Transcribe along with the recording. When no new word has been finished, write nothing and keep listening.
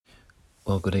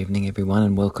Well, good evening, everyone,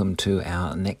 and welcome to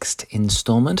our next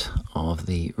instalment of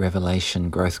the Revelation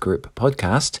Growth Group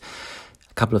podcast.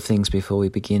 A couple of things before we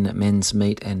begin. Men's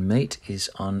Meet and Meet is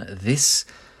on this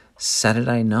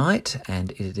Saturday night,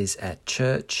 and it is at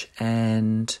church,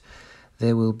 and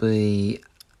there will be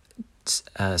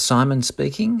Simon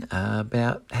speaking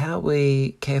about how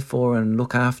we care for and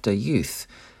look after youth.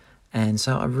 And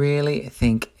so I really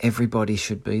think everybody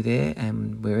should be there,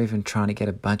 and we're even trying to get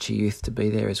a bunch of youth to be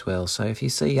there as well. So if you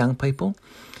see young people,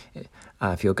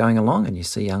 if you're going along and you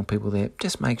see young people there,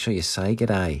 just make sure you say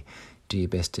g'day. Do your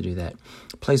best to do that.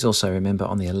 Please also remember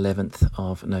on the 11th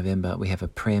of November, we have a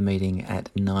prayer meeting at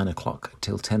 9 o'clock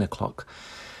till 10 o'clock,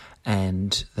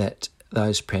 and that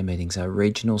those prayer meetings are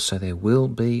regional, so there will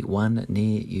be one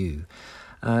near you.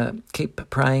 Keep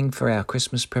praying for our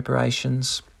Christmas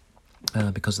preparations.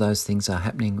 Because those things are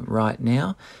happening right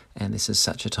now, and this is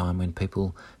such a time when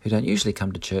people who don't usually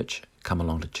come to church come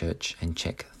along to church and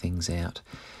check things out.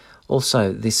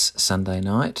 Also, this Sunday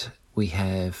night, we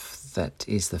have, that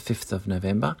is the 5th of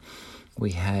November,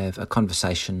 we have a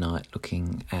conversation night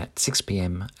looking at 6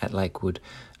 p.m. at Lakewood,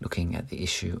 looking at the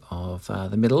issue of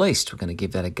the Middle East. We're going to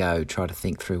give that a go, try to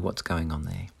think through what's going on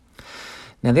there.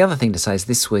 Now, the other thing to say is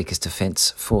this week is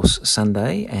Defence Force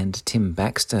Sunday, and Tim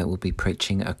Baxter will be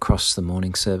preaching across the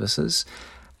morning services.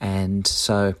 And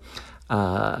so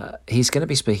he's going to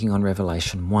be speaking on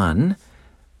Revelation 1,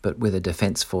 but with a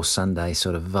Defence Force Sunday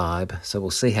sort of vibe. So we'll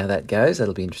see how that goes.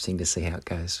 That'll be interesting to see how it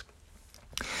goes.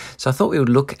 So I thought we would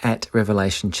look at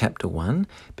Revelation chapter 1,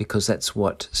 because that's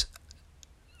what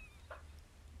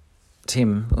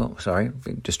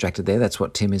distracted there. That's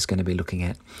what Tim is going to be looking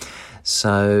at.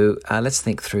 So let's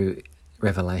think through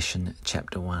Revelation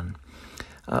chapter 1.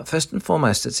 First and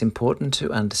foremost, it's important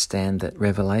to understand that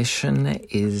Revelation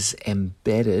is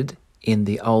embedded in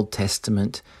the Old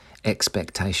Testament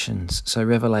expectations. So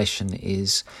Revelation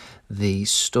is the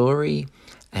story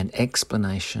and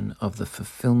explanation of the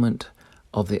fulfillment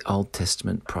of the Old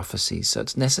Testament prophecies. So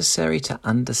it's necessary to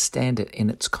understand it in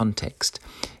its context.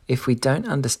 If we don't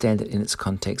understand it in its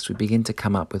context, we begin to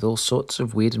come up with all sorts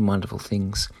of weird and wonderful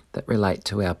things that relate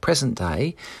to our present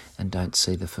day and don't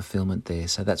see the fulfillment there.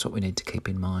 So that's what we need to keep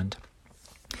in mind.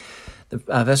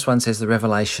 Verse 1 says, the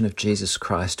revelation of Jesus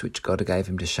Christ, which God gave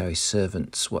him to show his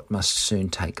servants what must soon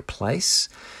take place.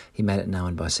 He made it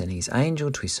known by sending his angel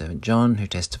to his servant John, who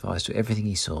testifies to everything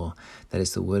he saw. That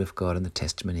is the word of God and the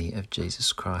testimony of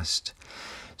Jesus Christ.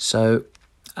 So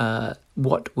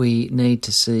what we need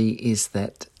to see is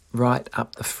that right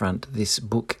up the front, this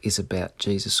book is about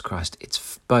Jesus Christ.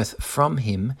 It's both from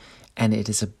him and it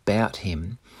is about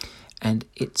him. And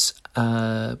it's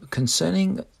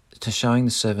concerning to showing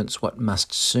the servants what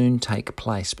must soon take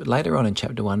place. But later on in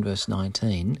chapter 1, verse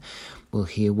 19, we'll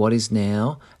hear what is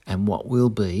now and what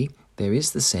will be. There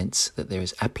is the sense that there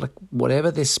is whatever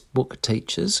this book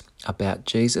teaches about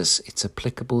Jesus, it's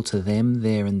applicable to them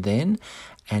there and then,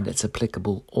 and it's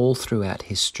applicable all throughout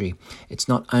history. It's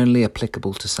not only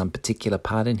applicable to some particular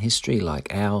part in history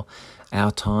like our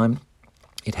time.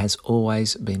 It has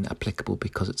always been applicable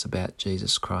because it's about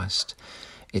Jesus Christ.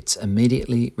 It's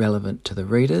immediately relevant to the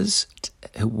readers,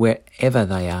 wherever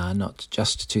they are, not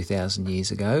just 2,000 years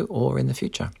ago or in the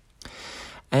future.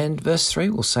 And verse 3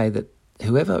 will say that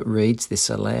whoever reads this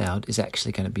aloud is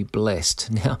actually going to be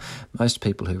blessed. Now, most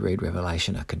people who read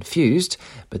Revelation are confused,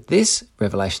 but this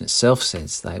Revelation itself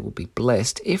says they will be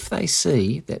blessed if they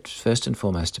see that first and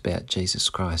foremost about Jesus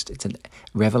Christ. It's a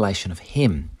revelation of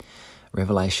him,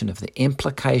 revelation of the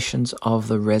implications of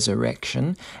the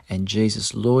resurrection and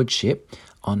Jesus' lordship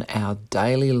on our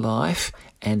daily life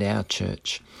and our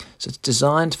church. So it's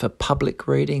designed for public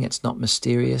reading. It's not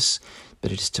mysterious,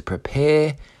 but it is to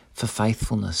prepare for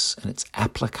faithfulness, and its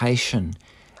application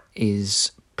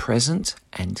is present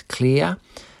and clear,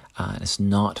 and it's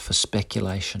not for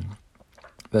speculation.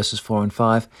 Verses 4 and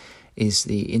 5 is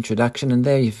the introduction, and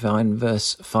there you find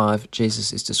verse 5,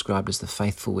 Jesus is described as the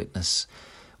faithful witness.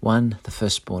 1, the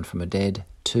firstborn from the dead.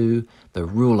 2, the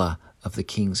ruler of the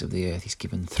kings of the earth. He's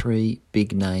given 3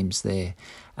 big names there.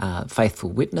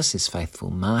 Faithful witness is faithful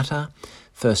martyr.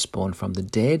 Firstborn from the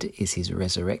dead is his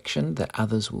resurrection that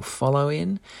others will follow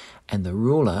in. And the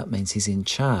ruler means he's in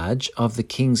charge of the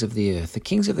kings of the earth. The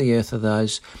kings of the earth are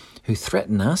those who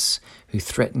threaten us, who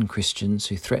threaten Christians,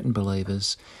 who threaten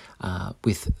believers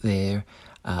with their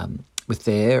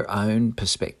own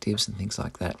perspectives and things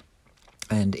like that.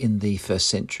 And in the first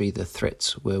century, the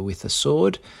threats were with a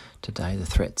sword. Today, the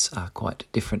threats are quite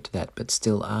different to that, but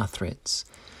still are threats.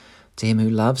 To him who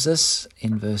loves us,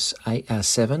 in verse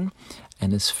 7,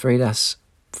 and has freed us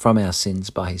from our sins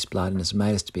by his blood and has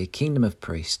made us to be a kingdom of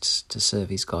priests to serve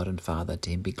his God and Father. To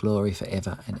him be glory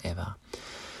forever and ever.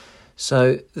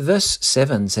 So verse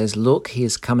 7 says, "Look, he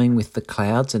is coming with the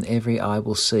clouds, and every eye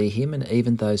will see him, and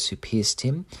even those who pierced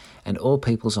him, and all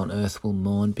peoples on earth will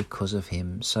mourn because of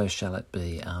him. So shall it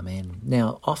be. Amen."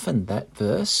 Now, often that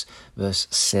verse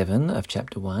 7 of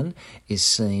chapter 1, is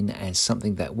seen as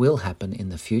something that will happen in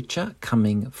the future,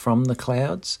 coming from the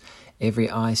clouds,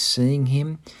 every eye seeing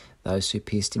him, those who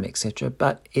pierced him, etc.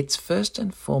 But it's first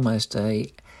and foremost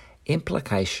a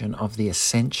implication of the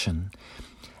ascension.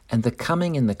 And the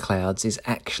coming in the clouds is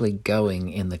actually going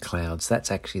in the clouds.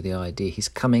 That's actually the idea. He's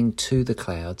coming to the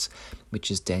clouds, which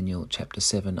is Daniel chapter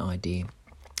 7 idea.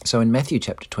 So in Matthew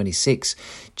chapter 26,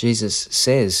 Jesus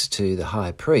says to the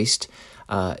high priest,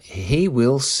 he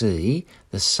will see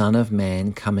the Son of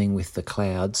Man coming with the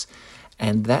clouds,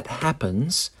 and that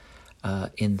happens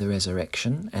in the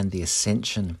resurrection and the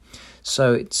ascension.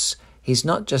 So he's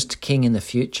not just king in the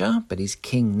future, but he's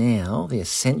king now. The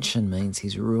ascension means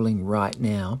he's ruling right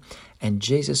now. And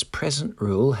Jesus' present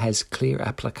rule has clear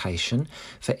application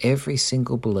for every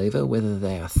single believer, whether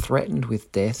they are threatened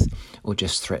with death or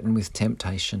just threatened with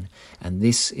temptation. And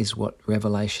this is what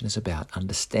Revelation is about,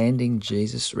 understanding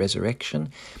Jesus' resurrection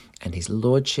and his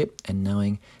lordship and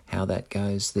knowing how that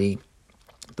goes. The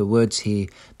words here,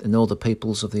 "and all the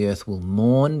peoples of the earth will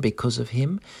mourn because of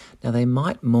him." Now, they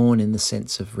might mourn in the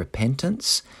sense of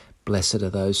repentance. Blessed are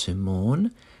those who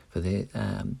mourn, for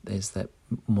there's that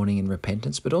mourning in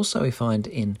repentance. But also we find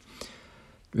in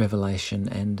Revelation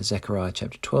and Zechariah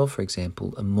chapter 12, for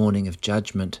example, a mourning of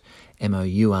judgment,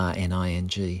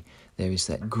 mourning. There is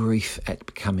that grief at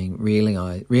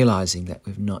realizing that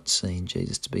we've not seen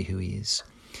Jesus to be who he is.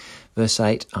 Verse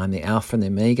 8, "I am the Alpha and the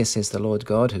Omega, says the Lord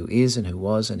God, who is and who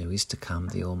was and who is to come,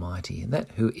 the Almighty." And that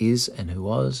who is and who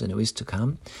was and who is to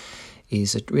come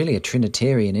is really a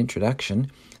Trinitarian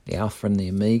introduction. The Alpha and the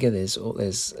Omega, there's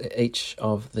each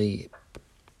of the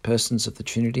persons of the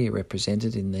Trinity are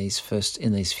represented in these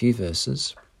few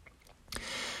verses.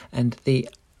 And the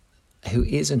who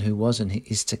is and who was and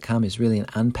is to come is really an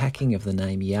unpacking of the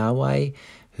name Yahweh,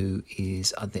 who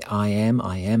is the I am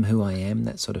who I am,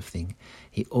 that sort of thing.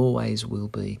 He always will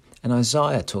be. And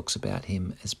Isaiah talks about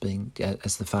him as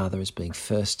the Father as being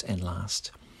first and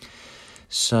last.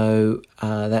 So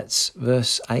that's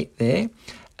verse 8 there.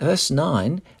 Verse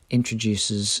 9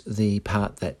 introduces the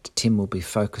part that Tim will be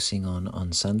focusing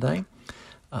on Sunday.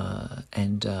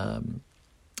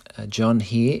 John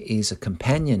here is a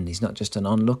companion. He's not just an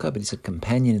onlooker, but he's a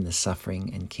companion in the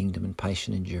suffering and kingdom and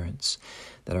patient endurance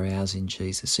that are ours in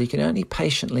Jesus. So you can only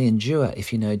patiently endure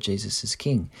if you know Jesus is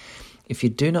King. If you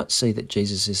do not see that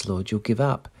Jesus is Lord, you'll give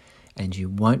up and you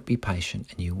won't be patient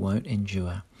and you won't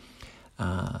endure.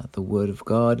 The Word of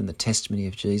God and the testimony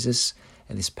of Jesus,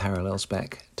 and this parallels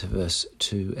back to verse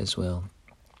 2 as well.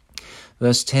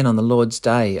 Verse 10, "On the Lord's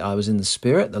day I was in the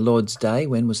Spirit." The Lord's day,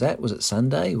 when was that? Was it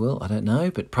Sunday? Well, I don't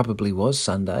know, but probably was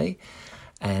Sunday.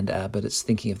 But it's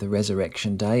thinking of the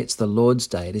resurrection day. It's the Lord's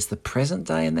day. It is the present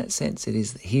day in that sense. It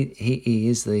is He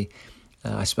is the,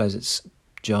 I suppose it's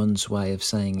John's way of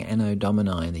saying Anno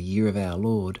Domini, in the year of our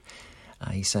Lord.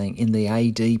 He's saying in the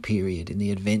AD period, in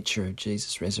the adventure of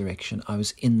Jesus' resurrection, I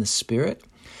was in the Spirit,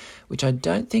 which I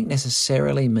don't think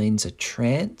necessarily means a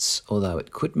trance, although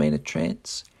it could mean a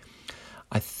trance.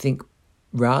 I think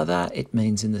rather it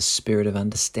means in the spirit of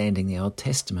understanding the Old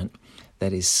Testament,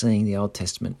 that is, seeing the Old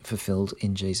Testament fulfilled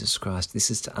in Jesus Christ.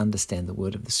 This is to understand the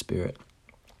word of the Spirit.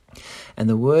 And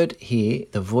the word here,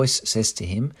 the voice says to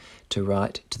him to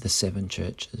write to the 7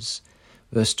 churches.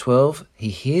 Verse 12, he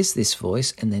hears this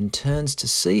voice and then turns to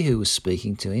see who was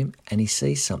speaking to him, and he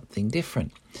sees something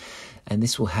different. And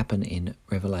this will happen in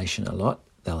Revelation a lot.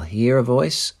 They'll hear a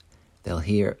voice, they'll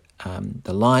hear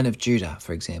the Lion of Judah,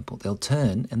 for example. They'll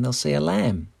turn and they'll see a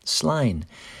lamb slain.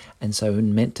 And so we're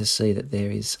meant to see that there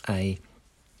is an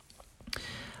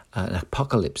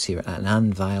apocalypse here, an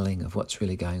unveiling of what's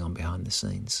really going on behind the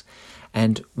scenes.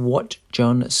 And what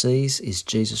John sees is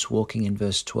Jesus walking in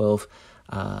verse 12,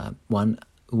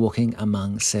 walking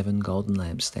among 7 golden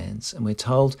lampstands. And we're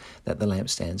told that the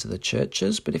lampstands are the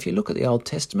churches. But if you look at the Old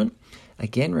Testament,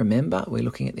 again, remember, we're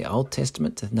looking at the Old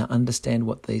Testament to understand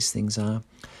what these things are.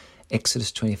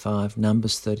 Exodus 25,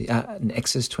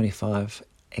 Exodus 25,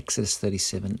 Exodus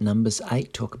 37, Numbers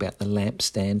 8 talk about the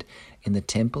lampstand in the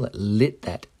temple that lit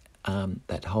that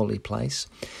holy place.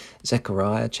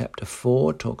 Zechariah chapter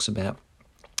 4 talks about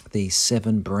the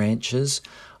 7 branches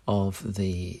of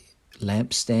the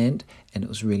lampstand, and it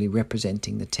was really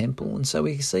representing the temple. And so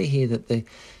we see here that the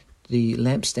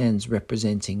lampstands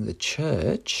representing the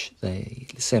church, the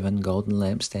 7 golden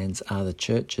lampstands are the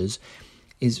churches,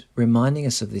 is reminding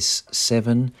us of this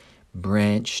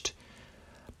 7-branched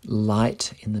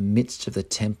light in the midst of the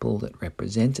temple that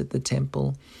represented the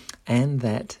temple, and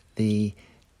that the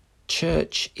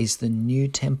church is the new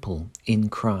temple in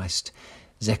Christ.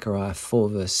 Zechariah 4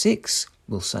 verse 6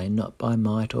 will say, "Not by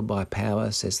might or by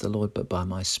power, says the Lord, but by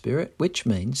my Spirit," which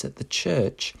means that the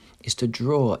church is to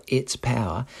draw its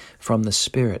power from the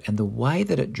Spirit. And the way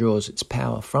that it draws its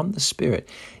power from the Spirit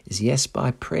is, yes, by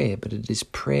prayer, but it is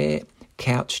prayer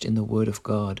couched in the Word of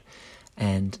God.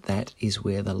 And that is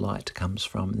where the light comes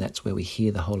from. And that's where we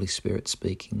hear the Holy Spirit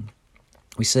speaking.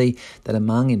 We see that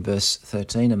in verse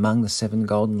 13, among the 7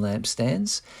 golden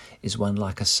lampstands is one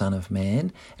like a son of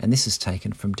man. And this is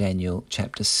taken from Daniel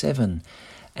chapter 7.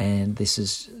 And this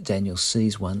is, Daniel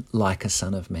sees one like a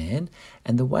son of man.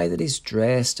 And the way that he's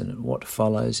dressed and what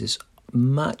follows is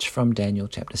much from Daniel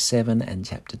chapter 7 and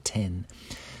chapter 10.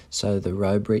 So the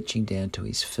robe reaching down to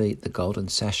his feet, the golden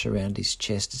sash around his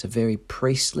chest is a very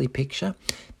priestly picture,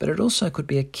 but it also could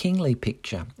be a kingly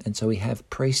picture. And so we have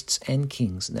priests and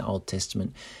kings in the Old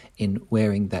Testament in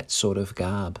wearing that sort of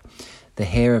garb. The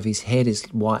hair of his head is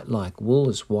white like wool,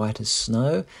 as white as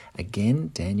snow.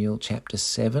 Again, Daniel chapter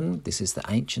 7. This is the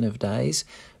Ancient of Days,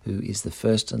 who is the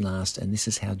first and last, and this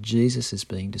is how Jesus is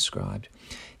being described.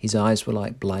 His eyes were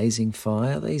like blazing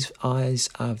fire. These eyes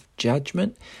are of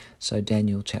judgment. So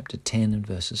Daniel chapter 10 and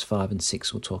verses 5 and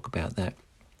 6 will talk about that.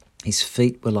 His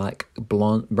feet were like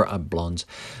bronze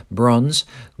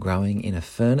glowing in a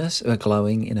furnace,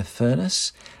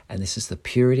 and this is the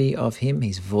purity of him.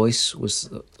 His voice was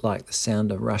like the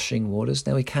sound of rushing waters.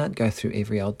 Now, we can't go through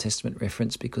every Old Testament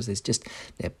reference because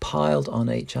they're piled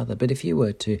on each other. But if you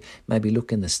were to maybe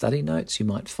look in the study notes, you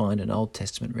might find an Old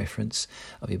Testament reference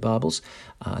of your Bibles,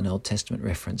 an Old Testament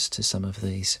reference to some of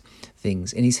these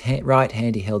things. In his right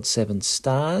hand, he held 7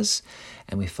 stars,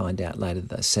 and we find out later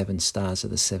that the 7 stars are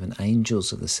the 7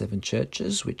 angels of the 7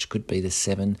 churches, which could be the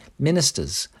 7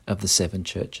 ministers of the 7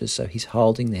 churches. So he's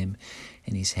holding them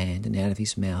in his hand, and out of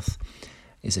his mouth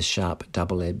is a sharp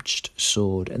double-edged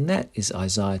sword. And that is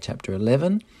Isaiah chapter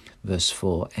 11, verse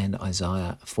 4, and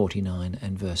Isaiah 49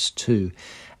 and verse 2.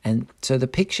 And so the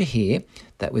picture here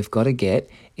that we've got to get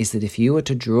is that if you were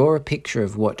to draw a picture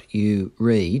of what you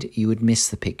read, you would miss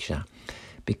the picture.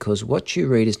 Because what you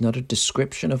read is not a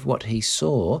description of what he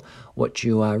saw. What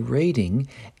you are reading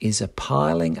is a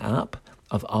piling up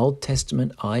of Old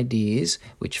Testament ideas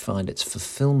which find its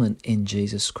fulfillment in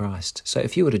Jesus Christ. So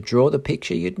if you were to draw the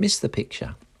picture, you'd miss the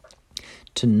picture.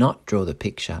 To not draw the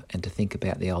picture and to think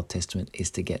about the Old Testament is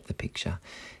to get the picture.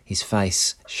 His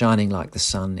face, shining like the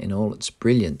sun in all its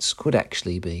brilliance, could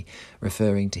actually be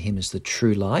referring to him as the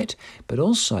true light, but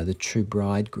also the true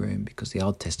bridegroom, because the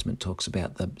Old Testament talks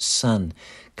about the sun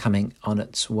coming on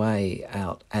its way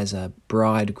out as a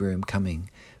bridegroom coming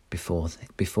before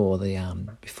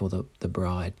the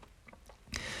bride.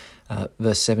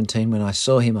 Verse 17, when I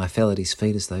saw him, I fell at his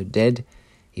feet as though dead.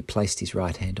 He placed his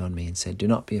right hand on me and said, "Do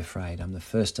not be afraid. I'm the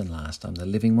first and last. I'm the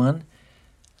living one.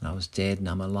 And I was dead and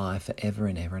I'm alive forever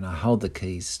and ever. And I hold the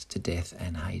keys to death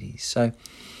and Hades." So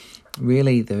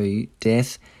really the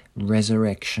death,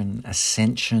 resurrection,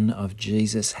 ascension of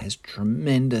Jesus has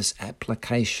tremendous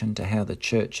application to how the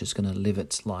church is going to live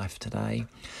its life today.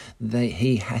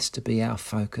 He has to be our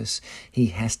focus. He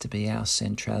has to be our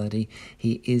centrality.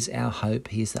 He is our hope.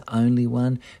 He is the only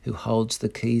one who holds the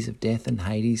keys of death and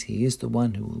Hades. He is the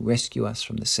one who will rescue us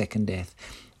from the second death.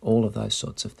 All of those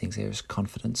sorts of things. There is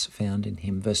confidence found in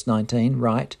him. Verse 19,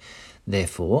 write,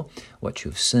 therefore, what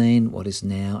you have seen, what is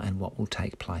now, and what will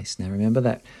take place. Now remember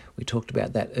that we talked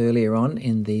about that earlier on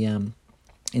in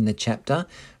the chapter,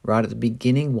 right at the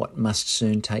beginning, what must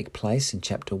soon take place in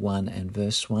chapter 1 and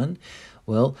verse 1.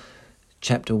 Well,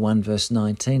 chapter 1 verse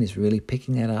 19 is really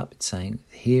picking that up. It's saying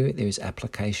here there is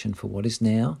application for what is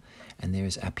now, and there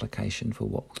is application for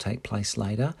what will take place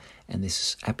later. And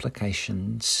this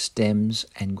application stems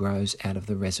and grows out of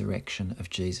the resurrection of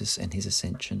Jesus and his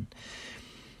ascension.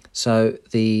 So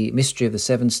the mystery of the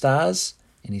 7 stars,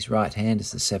 in his right hand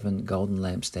is the 7 golden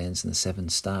lampstands, and the 7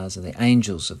 stars are the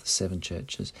angels of the 7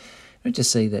 churches. I want to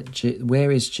see that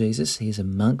where is Jesus? He is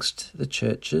amongst the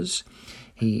churches.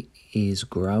 He is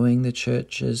growing the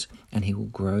churches, and he will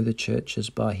grow the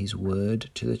churches by his word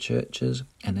to the churches.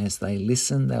 And as they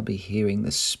listen, they'll be hearing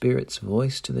the Spirit's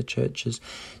voice to the churches.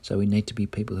 So we need to be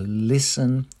people who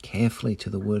listen carefully to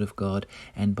the word of God,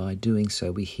 and by doing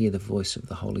so we hear the voice of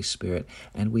the Holy Spirit,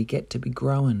 and we get to be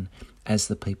growing as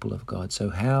the people of God.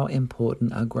 So how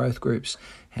important are growth groups?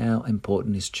 How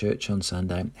important is church on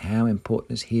Sunday? How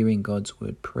important is hearing God's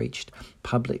word preached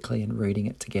publicly and reading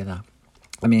it together?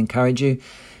 Let me encourage you,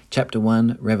 chapter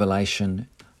 1, Revelation,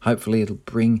 Hopefully it'll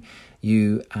bring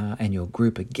you and your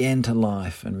group again to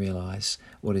life and realise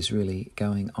what is really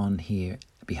going on here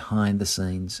behind the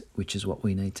scenes, which is what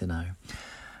we need to know.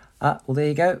 Well, there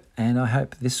you go, and I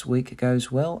hope this week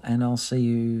goes well, and I'll see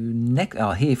you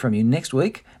I'll hear from you next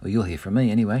week, or you'll hear from me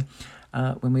anyway,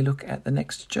 when we look at the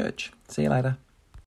next church. See you later.